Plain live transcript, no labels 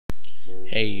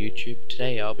Hey YouTube,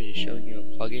 today I'll be showing you a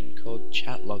plugin called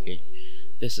Chatlogging.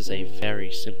 This is a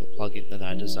very simple plugin that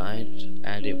I designed,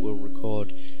 and it will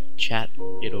record chat,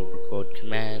 it'll record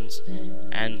commands,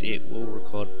 and it will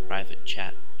record private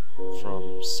chat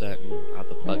from certain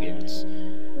other plugins.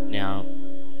 Now,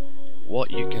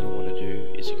 what you're going to want to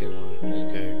do is you're going to want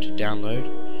to go to download,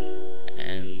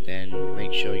 and then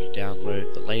make sure you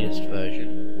download the latest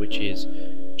version, which is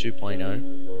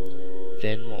 2.0.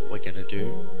 Then what we're going to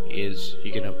do is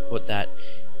you're going to put that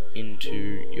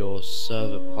into your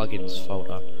server plugins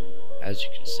folder. As you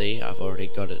can see, I've already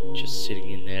got it just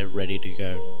sitting in there ready to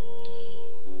go.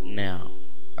 Now,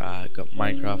 I've got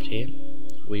Minecraft here.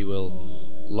 We will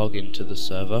log into the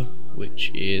server,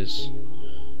 which is,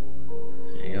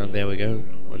 hang on, there we go,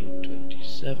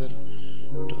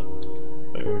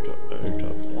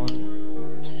 127.0.0.1,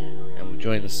 and we'll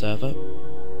join the server.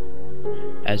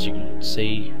 As you can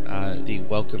see, the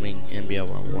welcoming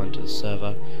MBR11 to the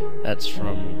server, that's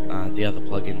from the other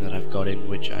plugin that I've got in,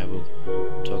 which I will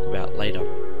talk about later.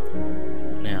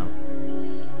 Now,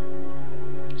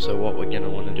 so what we're going to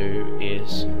want to do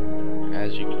is,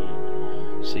 as you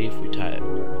can see, if we type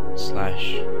 /CL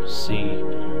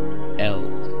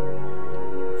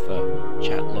for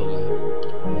Chatlogging,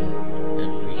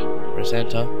 and we press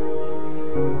enter,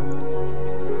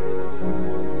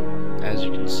 as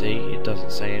you can see, it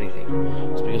doesn't say anything.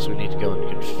 It's because we need to go and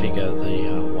configure the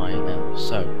YML.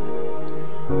 So,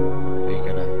 we're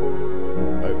going to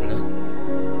open it,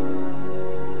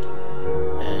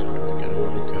 and we're going to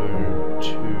want to go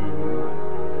to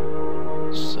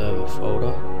the server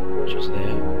folder, which is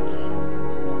there,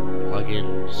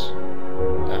 plugins,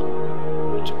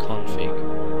 to config.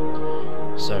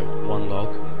 So, one log,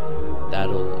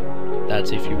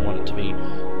 that's if you want it to be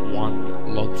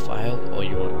one log file, or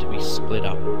you want it to be split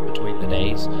up between the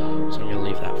days. So I'm going to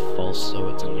leave that false, so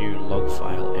it's a new log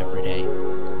file every day.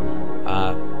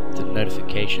 The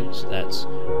notifications, that's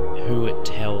who it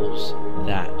tells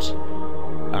that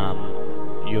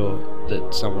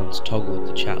that someone's toggled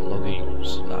the Chatlogging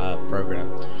program.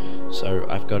 So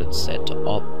I've got it set to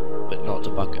op, but not to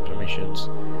bucket permissions.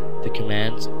 The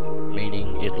commands,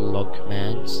 meaning it'll log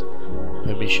commands.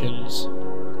 Permissions,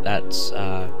 that's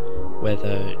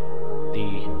whether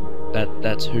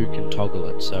that's who can toggle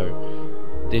it. So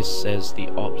this says the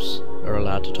ops are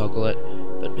allowed to toggle it,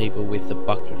 but people with the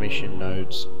buck permission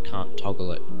nodes can't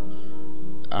toggle it.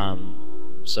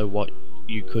 So what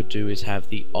you could do is have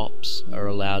the ops are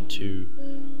allowed to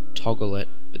toggle it,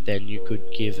 but then you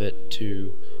could give it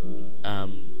to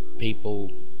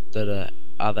people that are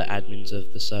other admins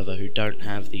of the server who don't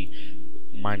have the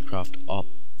Minecraft op,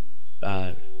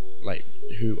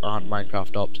 who aren't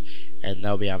Minecraft ops, and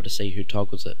they'll be able to see who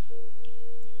toggles it.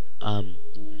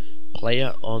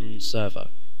 Player on server,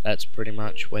 that's pretty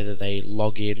much whether they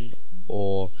log in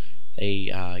or they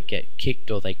get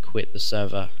kicked or they quit the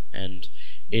server, and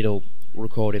it'll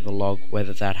record in the log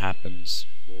whether that happens.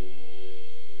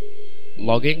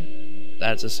 Logging,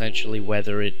 that's essentially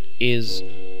whether it is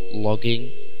logging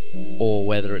or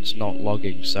whether it's not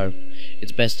logging, so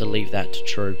it's best to leave that to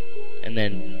true. And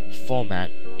then format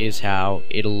is how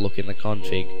it'll look in the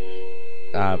config.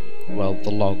 Well, the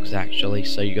logs actually.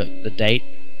 So you got the date,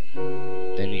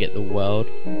 then you get the world,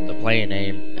 the player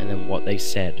name, and then what they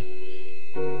said.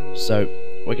 So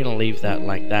we're gonna leave that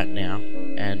like that now,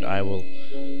 and I will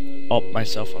op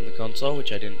myself on the console,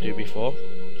 which I didn't do before.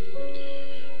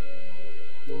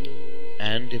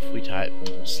 And if we type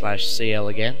 /CL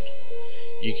again,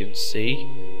 you can see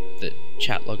that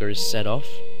Chatlogger is set off,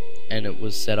 and it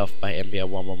was set off by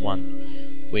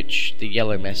MBR111, which the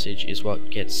yellow message is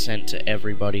what gets sent to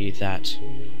everybody that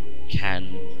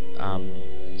can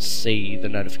see the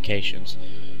notifications.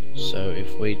 So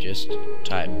if we just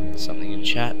type something in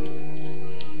chat,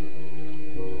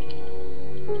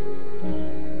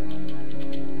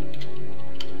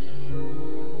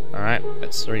 alright,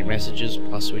 that's 3 messages,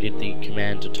 plus we did the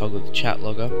command to toggle the chat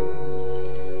logger,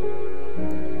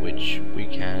 which we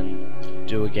can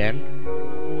do again.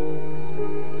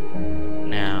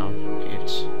 Now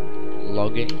it's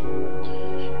logging,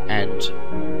 and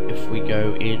if we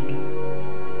go in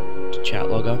to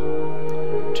Chatlogger,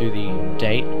 to the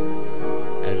date,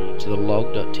 and to the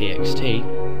log.txt,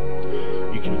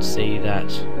 you can see that,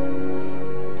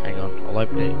 hang on, I'll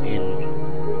open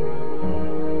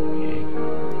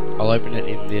it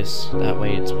in this, that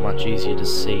way it's much easier to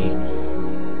see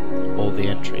all the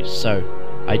entries. So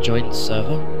I joined the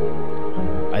server,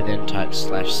 I then typed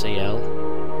 /CL,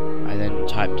 I then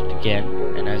typed it again,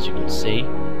 and as you can see,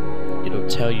 it'll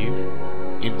tell you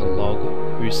in the log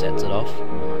who sets it off.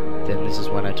 Then this is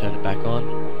when I turn it back on,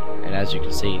 and as you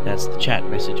can see, that's the chat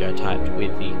message I typed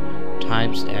with the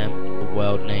timestamp, the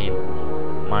world name,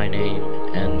 my name,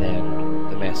 and then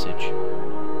the message.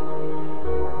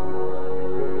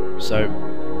 So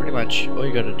pretty much all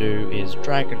you gotta do is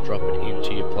drag and drop it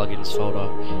into your plugins folder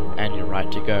and you're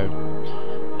right to go.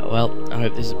 Well, I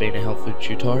hope this has been a helpful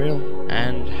tutorial,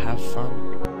 and have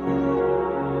fun